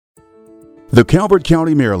The Calvert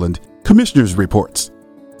County, Maryland Commissioners Reports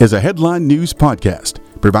is a headline news podcast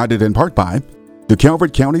provided in part by the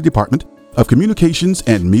Calvert County Department of Communications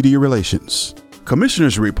and Media Relations.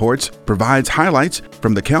 Commissioners Reports provides highlights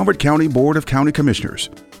from the Calvert County Board of County Commissioners,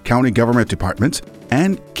 county government departments,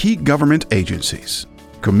 and key government agencies.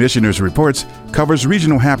 Commissioners Reports covers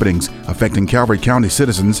regional happenings affecting Calvert County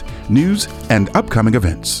citizens, news, and upcoming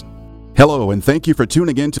events. Hello, and thank you for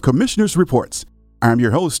tuning in to Commissioners Reports. I'm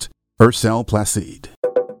your host, Ursel Placide.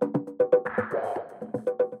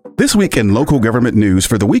 This week in local government news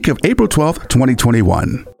for the week of April 12,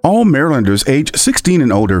 2021. All Marylanders age 16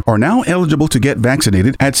 and older are now eligible to get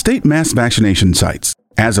vaccinated at state mass vaccination sites.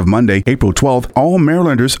 As of Monday, April 12th, all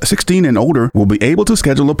Marylanders 16 and older will be able to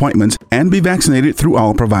schedule appointments and be vaccinated through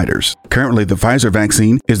all providers. Currently, the Pfizer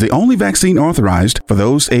vaccine is the only vaccine authorized for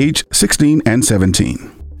those age 16 and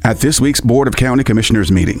 17. At this week's Board of County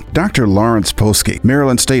Commissioners meeting, Dr. Lawrence Polsky,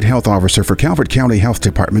 Maryland State Health Officer for Calvert County Health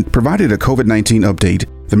Department, provided a COVID-19 update.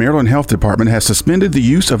 The Maryland Health Department has suspended the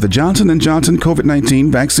use of the Johnson & Johnson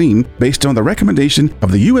COVID-19 vaccine based on the recommendation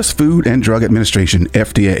of the U.S. Food and Drug Administration,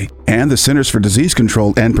 FDA, and the Centers for Disease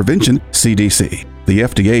Control and Prevention, CDC. The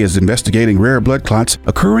FDA is investigating rare blood clots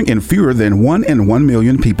occurring in fewer than 1 in 1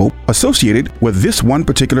 million people associated with this one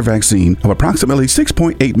particular vaccine of approximately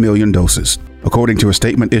 6.8 million doses. According to a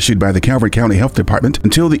statement issued by the Calvert County Health Department,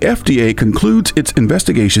 until the FDA concludes its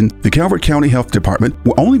investigation, the Calvert County Health Department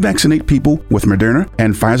will only vaccinate people with Moderna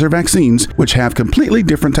and Pfizer vaccines, which have completely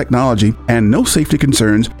different technology and no safety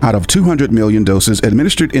concerns out of 200 million doses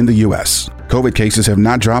administered in the U.S. COVID cases have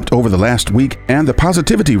not dropped over the last week, and the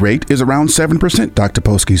positivity rate is around 7%, Dr.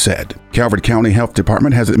 Polsky said. Calvert County Health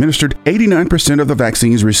Department has administered 89% of the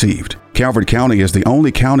vaccines received. Calvert County is the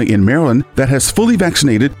only county in Maryland that has fully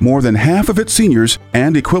vaccinated more than half of its seniors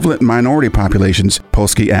and equivalent minority populations,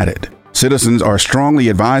 Polsky added. Citizens are strongly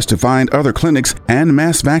advised to find other clinics and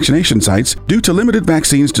mass vaccination sites due to limited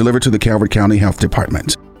vaccines delivered to the Calvert County Health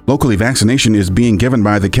Department. Locally, vaccination is being given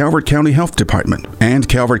by the Calvert County Health Department and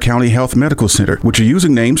Calvert County Health Medical Center, which are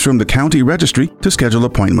using names from the county registry to schedule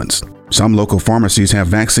appointments. Some local pharmacies have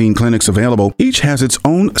vaccine clinics available. Each has its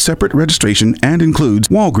own separate registration and includes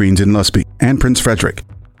Walgreens in Lusby and Prince Frederick,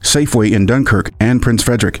 Safeway in Dunkirk and Prince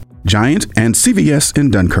Frederick, Giant and CVS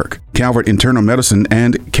in Dunkirk. Calvert Internal Medicine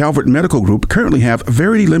and Calvert Medical Group currently have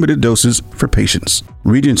very limited doses for patients.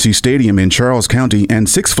 Regency Stadium in Charles County and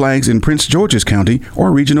Six Flags in Prince George's County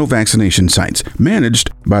are regional vaccination sites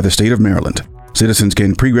managed by the state of Maryland. Citizens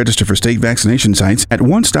can pre-register for state vaccination sites at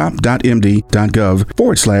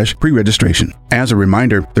onestop.md.gov/pre-registration. As a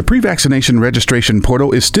reminder, the pre-vaccination registration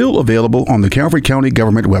portal is still available on the Calvert County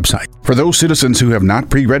government website. For those citizens who have not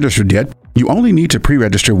pre-registered yet, you only need to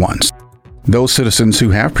pre-register once. Those citizens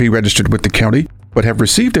who have pre-registered with the county but have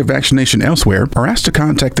received a vaccination elsewhere are asked to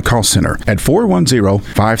contact the call center at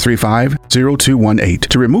 410-535-0218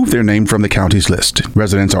 to remove their name from the county's list.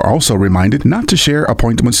 Residents are also reminded not to share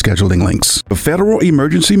appointment scheduling links. The Federal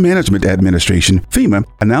Emergency Management Administration, FEMA,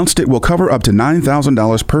 announced it will cover up to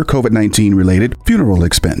 $9,000 per COVID-19 related funeral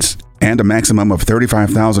expense and a maximum of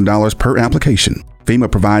 $35,000 per application.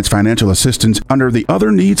 FEMA provides financial assistance under the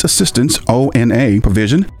Other Needs Assistance (ONA)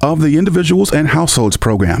 provision of the Individuals and Households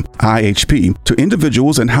Program (IHP) to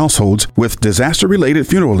individuals and households with disaster-related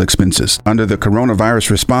funeral expenses under the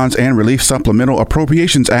Coronavirus Response and Relief Supplemental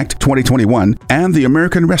Appropriations Act 2021 and the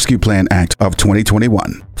American Rescue Plan Act of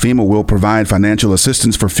 2021. FEMA will provide financial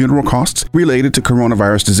assistance for funeral costs related to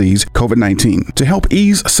coronavirus disease COVID-19 to help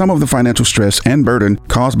ease some of the financial stress and burden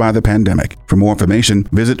caused by the pandemic. For more information,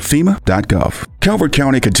 visit FEMA.gov. Calvert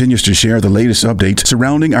County continues to share the latest updates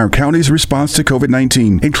surrounding our county's response to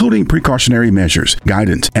COVID-19, including precautionary measures,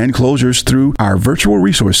 guidance, and closures through our virtual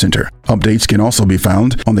resource center. Updates can also be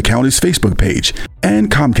found on the county's Facebook page and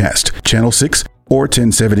Comcast, Channel 6 or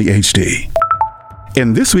 1070 HD.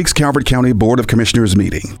 In this week's Calvert County Board of Commissioners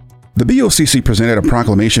meeting, the BOCC presented a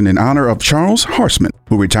proclamation in honor of Charles Harsman,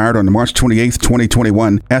 who retired on March 28,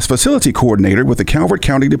 2021 as facility coordinator with the Calvert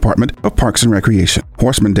County Department of Parks and Recreation.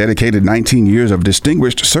 Harsman dedicated 19 years of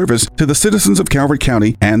distinguished service to the citizens of Calvert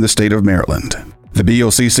County and the state of Maryland. The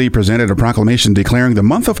BOCC presented a proclamation declaring the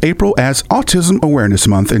month of April as Autism Awareness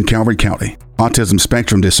Month in Calvert County. Autism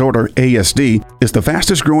spectrum disorder, ASD, is the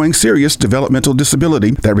fastest growing serious developmental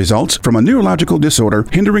disability that results from a neurological disorder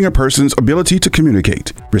hindering a person's ability to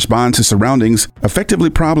communicate, respond to surroundings, effectively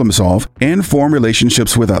problem solve, and form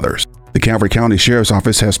relationships with others. The Calvert County Sheriff's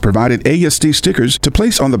Office has provided ASD stickers to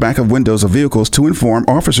place on the back of windows of vehicles to inform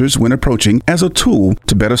officers when approaching as a tool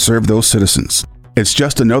to better serve those citizens. It's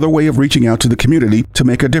just another way of reaching out to the community to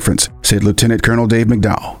make a difference, said Lieutenant Colonel Dave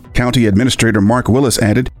McDowell. County Administrator Mark Willis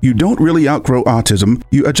added, "You don't really outgrow autism,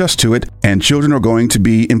 you adjust to it, and children are going to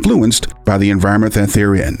be influenced by the environment that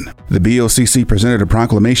they're in." The BOCC presented a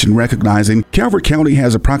proclamation recognizing Calvert County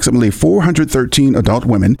has approximately 413 adult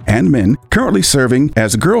women and men currently serving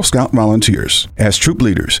as Girl Scout volunteers, as troop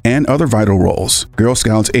leaders, and other vital roles. Girl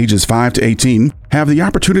Scouts ages 5 to 18 have the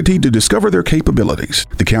opportunity to discover their capabilities.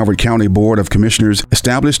 The Calvert County Board of Commissioners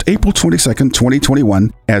established April 22,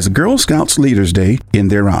 2021 as Girl Scouts Leaders Day in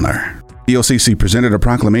their honor. BOCC presented a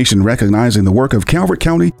proclamation recognizing the work of Calvert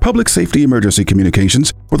County Public Safety Emergency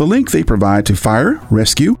Communications for the link they provide to fire,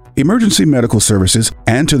 rescue, emergency medical services,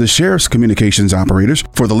 and to the Sheriff's Communications operators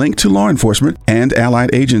for the link to law enforcement and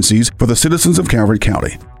allied agencies for the citizens of Calvert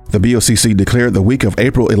County. The BOCC declared the week of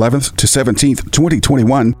April 11th to 17th,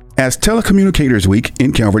 2021 as Telecommunicators Week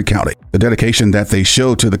in Calvert County. The dedication that they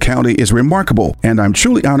show to the county is remarkable, and I'm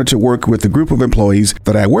truly honored to work with the group of employees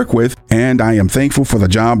that I work with, and I am thankful for the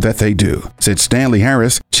job that they do, said Stanley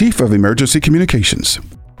Harris, Chief of Emergency Communications.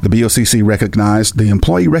 The BOCC recognized the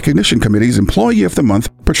Employee Recognition Committee's Employee of the Month,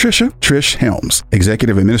 Patricia Trish Helms,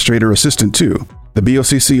 Executive Administrator Assistant 2. The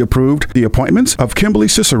BOCC approved the appointments of Kimberly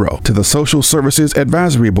Cicero to the Social Services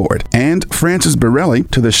Advisory Board and Francis Borelli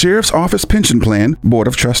to the Sheriff's Office Pension Plan Board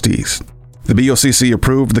of Trustees. The BOCC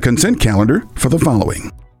approved the consent calendar for the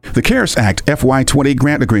following: the CARES Act FY20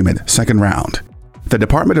 Grant Agreement, second round; the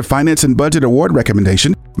Department of Finance and Budget Award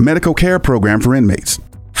Recommendation, Medical Care Program for Inmates;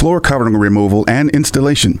 floor covering removal and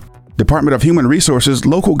installation; Department of Human Resources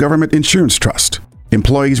Local Government Insurance Trust;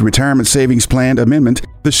 Employees Retirement Savings Plan Amendment,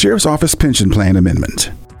 the Sheriff's Office Pension Plan Amendment.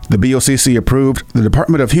 The BOCC approved the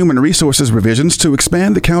Department of Human Resources revisions to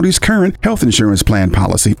expand the county's current health insurance plan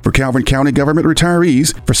policy for Calvert County government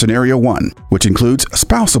retirees for Scenario 1, which includes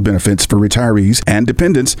spousal benefits for retirees and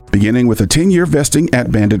dependents beginning with a 10-year vesting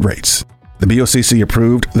at banded rates. The BOCC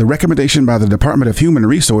approved the recommendation by the Department of Human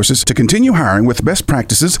Resources to continue hiring with best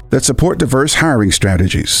practices that support diverse hiring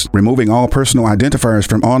strategies, removing all personal identifiers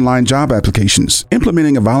from online job applications,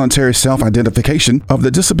 implementing a voluntary self-identification of the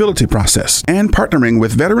disability process, and partnering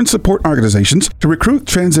with veteran support organizations to recruit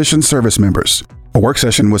transition service members. A work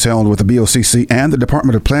session was held with the BOCC and the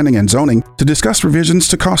Department of Planning and Zoning to discuss revisions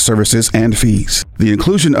to cost services and fees. The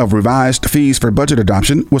inclusion of revised fees for budget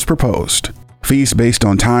adoption was proposed. Fees based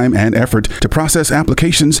on time and effort to process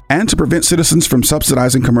applications and to prevent citizens from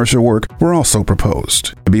subsidizing commercial work were also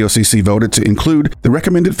proposed. The BOCC voted to include the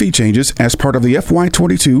recommended fee changes as part of the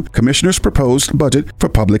FY22 Commissioner's proposed budget for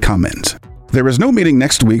public comment. There is no meeting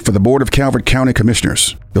next week for the Board of Calvert County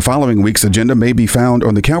Commissioners. The following week's agenda may be found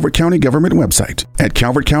on the Calvert County Government website at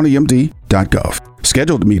calvertcountymd.gov.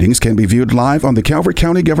 Scheduled meetings can be viewed live on the Calvert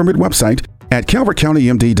County Government website at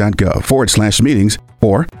calvertcountymd.gov/meetings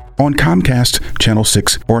or on Comcast Channel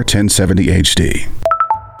 6 or 1070 HD.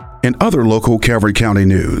 In other local Calvert County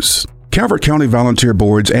news, Calvert County volunteer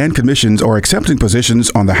boards and commissions are accepting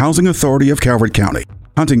positions on the Housing Authority of Calvert County,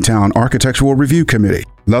 Huntingtown Architectural Review Committee,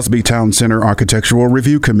 Lusby Town Center Architectural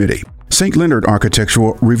Review Committee, St. Leonard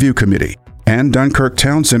Architectural Review Committee, and Dunkirk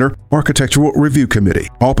Town Center Architectural Review Committee.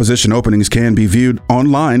 All position openings can be viewed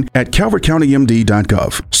online at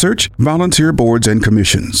calvertcountymd.gov. Search Volunteer Boards and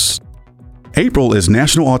Commissions. April is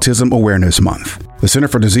National Autism Awareness Month. The Center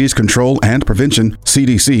for Disease Control and Prevention,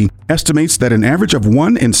 CDC, estimates that an average of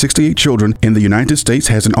 1 in 68 children in the United States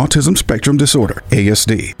has an autism spectrum disorder,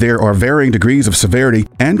 ASD. There are varying degrees of severity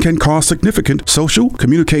and can cause significant social,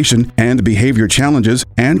 communication, and behavior challenges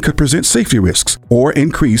and could present safety risks or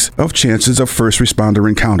increase of chances of first responder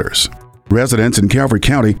encounters. Residents in Calvert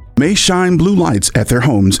County may shine blue lights at their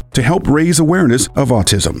homes to help raise awareness of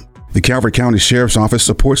autism. The Calvert County Sheriff's Office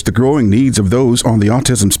supports the growing needs of those on the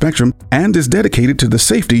autism spectrum and is dedicated to the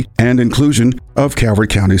safety and inclusion of Calvert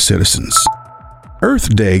County citizens.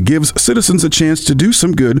 Earth Day gives citizens a chance to do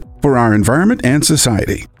some good for our environment and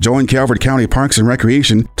society. Join Calvert County Parks and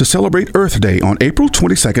Recreation to celebrate Earth Day on April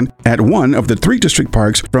 22nd at one of the 3 district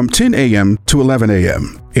parks from 10 a.m. to 11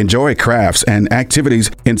 a.m. Enjoy crafts and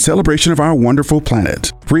activities in celebration of our wonderful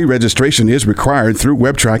planet. Free registration is required through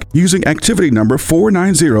WebTrack using activity number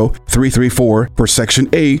 490334 for Section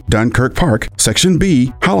A, Dunkirk Park, Section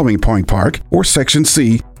B, Hollowing Point Park, or Section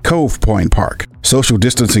C, Cove Point Park. Social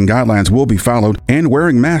distancing guidelines will be followed and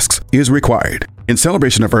wearing masks is required. In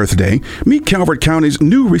celebration of Earth Day, meet Calvert County's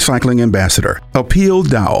new recycling ambassador, Appeal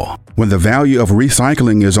Dowell. When the value of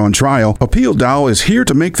recycling is on trial, Appeal Dowell is here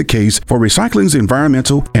to make the case for recycling's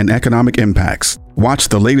environmental and economic impacts. Watch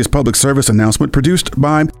the latest public service announcement produced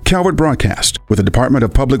by Calvert Broadcast with the Department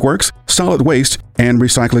of Public Works, Solid Waste, and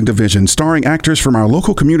Recycling Division, starring actors from our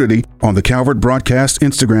local community on the Calvert Broadcast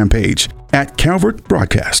Instagram page at Calvert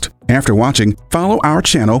Broadcast. After watching, follow our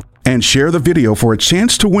channel and share the video for a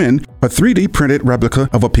chance to win a 3D printed replica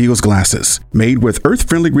of Appeals glasses made with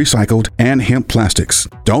earth-friendly recycled and hemp plastics.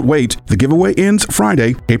 Don't wait. The giveaway ends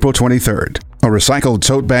Friday, April 23rd. A recycled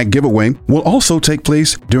tote bag giveaway will also take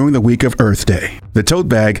place during the week of Earth Day. The tote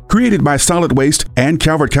bag, created by Solid Waste and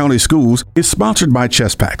Calvert County Schools, is sponsored by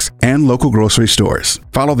Chest Packs and local grocery stores.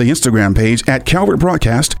 Follow the Instagram page at Calvert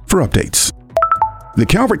Broadcast for updates. The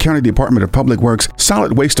Calvert County Department of Public Works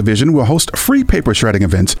Solid Waste Division will host free paper shredding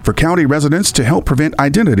events for county residents to help prevent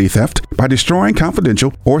identity theft by destroying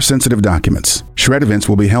confidential or sensitive documents. Shred events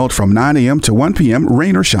will be held from 9 a.m. to 1 p.m.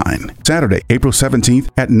 rain or shine. Saturday, April 17th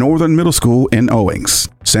at Northern Middle School in Owings.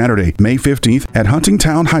 Saturday, May 15th at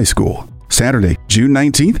Huntingtown High School. Saturday, June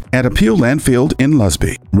 19th at Appeal Landfill in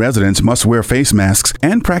Lusby. Residents must wear face masks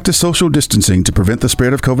and practice social distancing to prevent the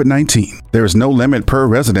spread of COVID-19. There is no limit per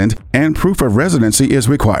resident, and proof of residency is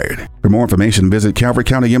required. For more information, visit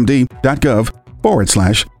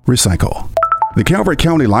calvertcountymd.gov/recycle. The Calvert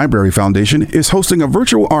County Library Foundation is hosting a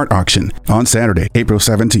virtual art auction on Saturday, April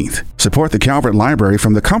 17th. Support the Calvert Library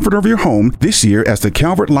from the comfort of your home this year as the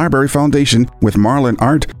Calvert Library Foundation with Marlin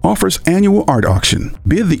Art offers annual art auction.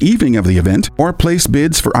 Bid the evening of the event or place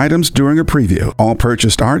bids for items during a preview. All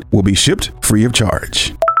purchased art will be shipped free of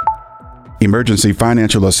charge. Emergency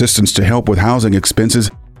financial assistance to help with housing expenses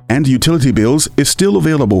and utility bills is still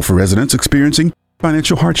available for residents experiencing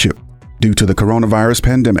financial hardship due to the coronavirus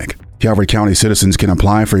pandemic. Calvert County citizens can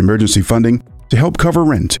apply for emergency funding to help cover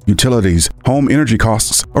rent, utilities, home energy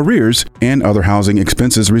costs, arrears, and other housing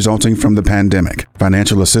expenses resulting from the pandemic.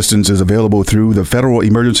 Financial assistance is available through the Federal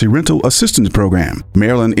Emergency Rental Assistance Program,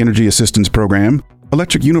 Maryland Energy Assistance Program,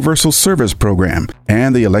 Electric Universal Service Program,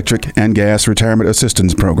 and the Electric and Gas Retirement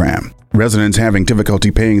Assistance Program. Residents having difficulty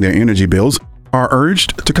paying their energy bills are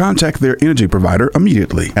urged to contact their energy provider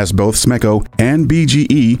immediately, as both SMECO and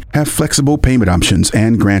BGE have flexible payment options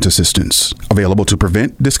and grant assistance available to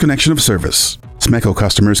prevent disconnection of service. SMECO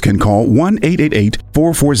customers can call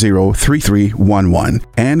 1-888-440-3311,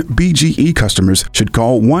 and BGE customers should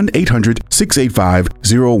call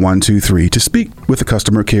 1-800-685-0123 to speak with a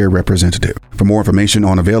customer care representative. For more information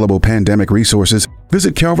on available pandemic resources,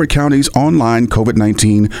 visit Calvert County's online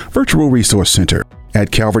COVID-19 Virtual Resource Center at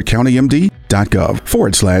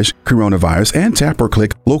calvertcountymd.gov/coronavirus and tap or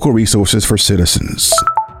click local resources for citizens.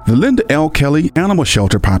 The Linda L. Kelly Animal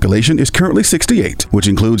Shelter population is currently 68, which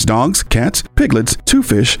includes dogs, cats, piglets, 2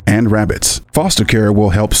 fish, and rabbits. Foster care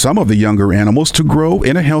will help some of the younger animals to grow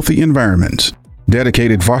in a healthy environment.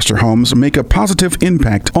 Dedicated foster homes make a positive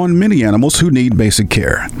impact on many animals who need basic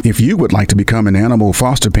care. If you would like to become an animal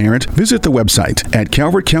foster parent, visit the website at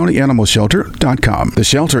calvertcountyanimalshelter.com. The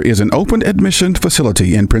shelter is an open admission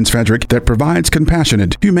facility in Prince Frederick that provides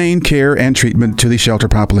compassionate, humane care and treatment to the shelter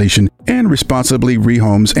population and responsibly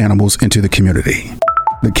rehomes animals into the community.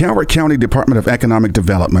 The Calvert County Department of Economic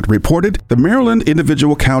Development reported the Maryland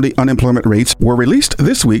individual county unemployment rates were released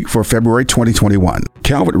this week for February 2021.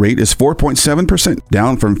 Calvert rate is 4.7%,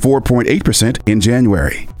 down from 4.8% in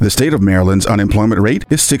January. The state of Maryland's unemployment rate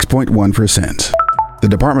is 6.1%. The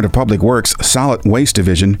Department of Public Works Solid Waste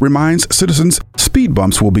Division reminds citizens speed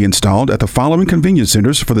bumps will be installed at the following convenience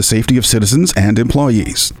centers for the safety of citizens and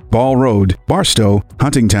employees. Ball Road, Barstow,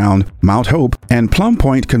 Huntingtown, Mount Hope, and Plum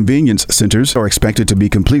Point convenience centers are expected to be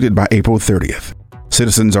completed by April 30th.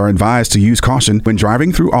 Citizens are advised to use caution when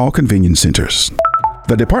driving through all convenience centers.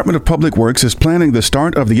 The Department of Public Works is planning the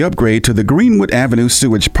start of the upgrade to the Greenwood Avenue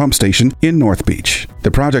sewage pump station in North Beach.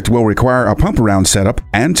 The project will require a pump around setup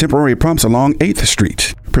and temporary pumps along 8th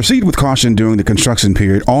Street. Proceed with caution during the construction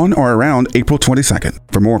period on or around April 22nd.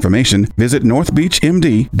 For more information, visit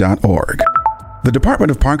northbeachmd.org. The Department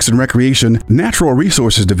of Parks and Recreation Natural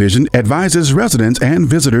Resources Division advises residents and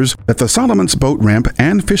visitors that the Solomon's Boat Ramp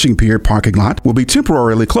and Fishing Pier parking lot will be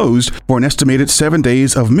temporarily closed for an estimated 7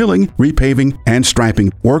 days of milling, repaving, and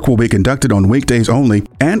striping. Work will be conducted on weekdays only,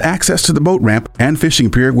 and access to the boat ramp and fishing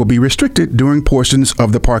pier will be restricted during portions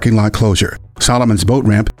of the parking lot closure. Solomon's Boat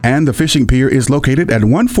Ramp and the Fishing Pier is located at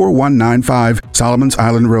 14195 Solomons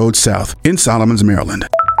Island Road South in Solomons, Maryland.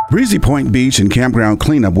 Breezy Point Beach and Campground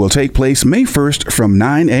Cleanup will take place May 1st from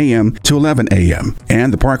 9 a.m. to 11 a.m.,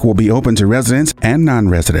 and the park will be open to residents and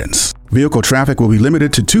non-residents. Vehicle traffic will be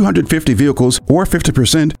limited to 250 vehicles or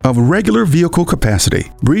 50% of regular vehicle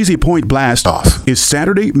capacity. Breezy Point Blast Off is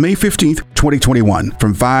Saturday, May 15th, 2021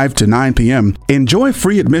 from 5 to 9 p.m. Enjoy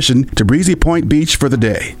free admission to Breezy Point Beach for the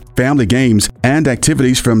day. Family games and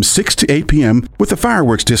activities from 6 to 8 p.m. with a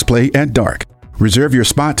fireworks display at dark. Reserve your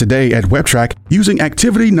spot today at WebTrack using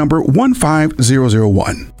activity number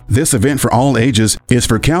 15001. This event for all ages is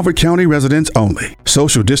for Calvert County residents only.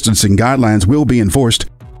 Social distancing guidelines will be enforced.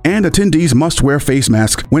 and attendees must wear face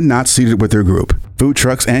masks when not seated with their group. Food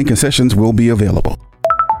trucks and concessions will be available.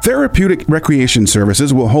 Therapeutic Recreation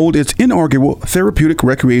Services will hold its inaugural Therapeutic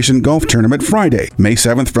Recreation Golf Tournament Friday, May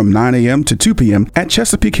 7th from 9 a.m. to 2 p.m. at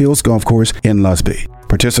Chesapeake Hills Golf Course in Lusby.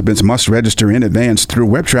 Participants must register in advance through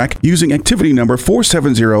WebTrack using activity number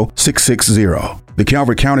 470660. The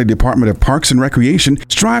Calvert County Department of Parks and Recreation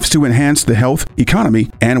strives to enhance the health, economy,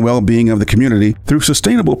 and well-being of the community through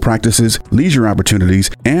sustainable practices, leisure opportunities,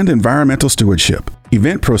 and environmental stewardship.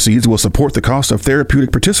 Event proceeds will support the cost of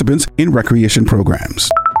therapeutic participants in recreation programs.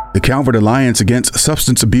 The Calvert Alliance Against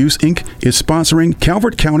Substance Abuse, Inc. is sponsoring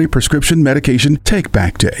Calvert County Prescription Medication Take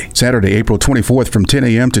Back Day, Saturday, April 24th from 10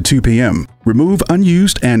 a.m. to 2 p.m. Remove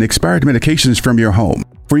unused and expired medications from your home.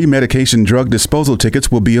 Free medication drug disposal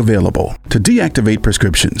tickets will be available. To deactivate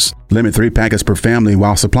prescriptions, limit 3 packets per family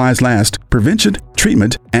while supplies last. Prevention,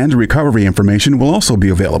 treatment, and recovery information will also be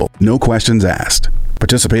available. No questions asked.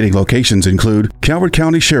 Participating locations include Calvert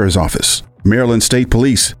County Sheriff's Office, Maryland State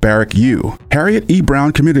Police, Barrack U, Harriet E.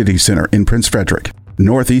 Brown Community Center in Prince Frederick,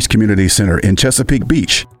 Northeast Community Center in Chesapeake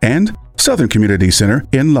Beach, and Southern Community Center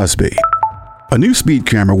in Lusby. A new speed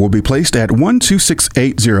camera will be placed at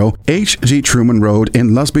 12680 H.G. Truman Road in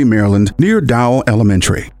Lusby, Maryland, near Dowell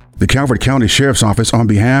Elementary. The Calvert County Sheriff's Office, on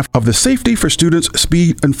behalf of the Safety for Students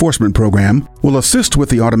Speed Enforcement Program, will assist with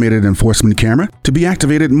the automated enforcement camera to be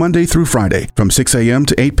activated Monday through Friday from 6 a.m.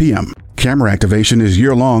 to 8 p.m. Camera activation is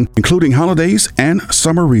year-long, including holidays and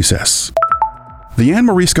summer recess. The Anne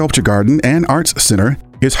Marie Sculpture Garden and Arts Center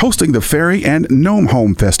is hosting the Fairy and Gnome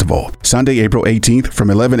Home Festival, Sunday, April 18th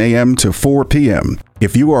from 11 a.m. to 4 p.m.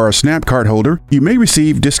 If you are a SNAP card holder, you may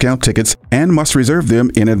receive discount tickets and must reserve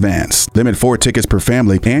them in advance. Limit 4 tickets per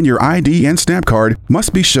family, and your ID and SNAP card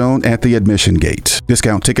must be shown at the admission gate.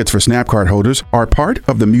 Discount tickets for SNAP card holders are part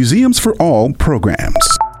of the Museums for All programs.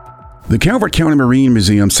 The Calvert County Marine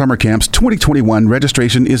Museum Summer Camps 2021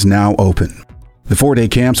 registration is now open. The 4-day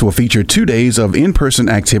camps will feature 2 days of in-person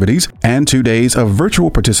activities and 2 days of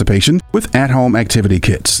virtual participation with at-home activity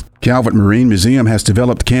kits. Calvert Marine Museum has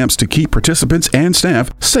developed camps to keep participants and staff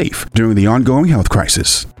safe during the ongoing health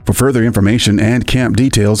crisis. For further information and camp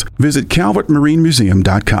details, visit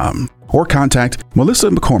calvertmarinemuseum.com or contact Melissa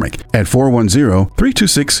McCormick at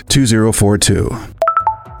 410-326-2042.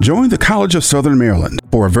 Join the College of Southern Maryland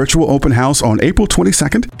for a virtual open house on April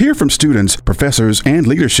 22nd. Hear from students, professors, and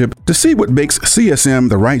leadership to see what makes CSM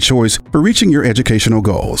the right choice for reaching your educational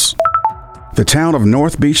goals. The Town of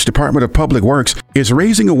North Beach Department of Public Works is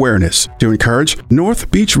raising awareness to encourage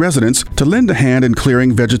North Beach residents to lend a hand in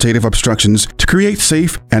clearing vegetative obstructions to create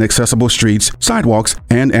safe and accessible streets, sidewalks,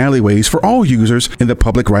 and alleyways for all users in the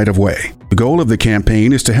public right-of-way. The goal of the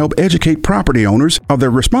campaign is to help educate property owners of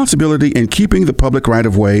their responsibility in keeping the public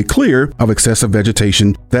right-of-way clear of excessive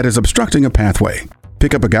vegetation that is obstructing a pathway.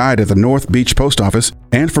 Pick up a guide at the North Beach Post Office,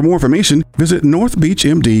 and for more information, visit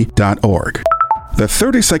northbeachmd.org. The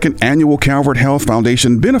 32nd Annual Calvert Health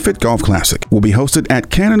Foundation Benefit Golf Classic will be hosted at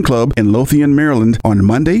Cannon Club in Lothian, Maryland on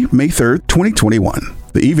Monday, May 3rd, 2021.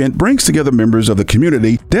 The event brings together members of the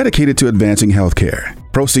community dedicated to advancing healthcare.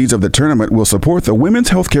 Proceeds of the tournament will support the Women's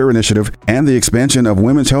Healthcare Initiative and the expansion of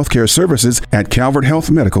women's healthcare services at Calvert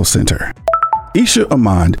Health Medical Center. Isha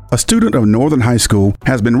Ahmad, a student of Northern High School,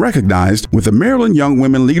 has been recognized with the Maryland Young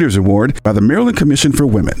Women Leaders Award by the Maryland Commission for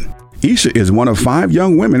Women. Isha is one of 5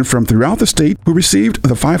 young women from throughout the state who received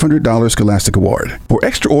the $500 Scholastic Award for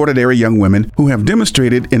extraordinary young women who have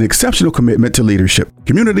demonstrated an exceptional commitment to leadership,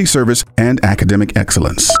 community service, and academic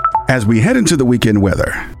excellence. As we head into the weekend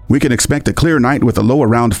weather, we can expect a clear night with a low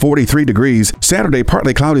around 43 degrees. Saturday,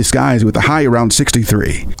 partly cloudy skies with a high around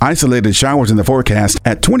 63. Isolated showers in the forecast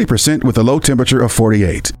at 20% with a low temperature of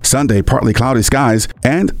 48. Sunday, partly cloudy skies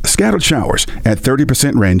and scattered showers at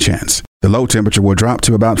 30% rain chance. The low temperature will drop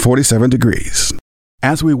to about 47 degrees.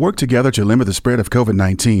 As we work together to limit the spread of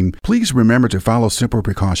COVID-19, please remember to follow simple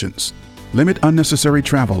precautions. Limit unnecessary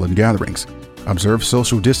travel and gatherings. Observe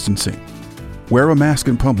social distancing. Wear a mask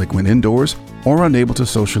in public when indoors or unable to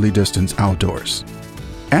socially distance outdoors.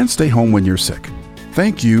 And stay home when you're sick.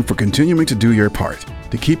 Thank you for continuing to do your part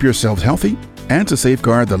to keep yourselves healthy and to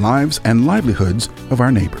safeguard the lives and livelihoods of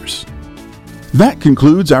our neighbors. That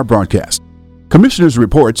concludes our broadcast. Commissioner's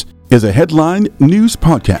Reports is a headline news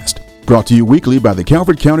podcast brought to you weekly by the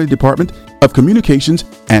Calvert County Department of Communications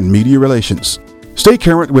and Media Relations. Stay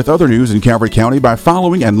current with other news in Calvert County by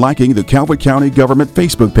following and liking the Calvert County Government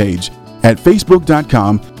Facebook page at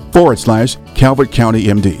facebook.com/Calvert County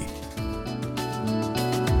MD.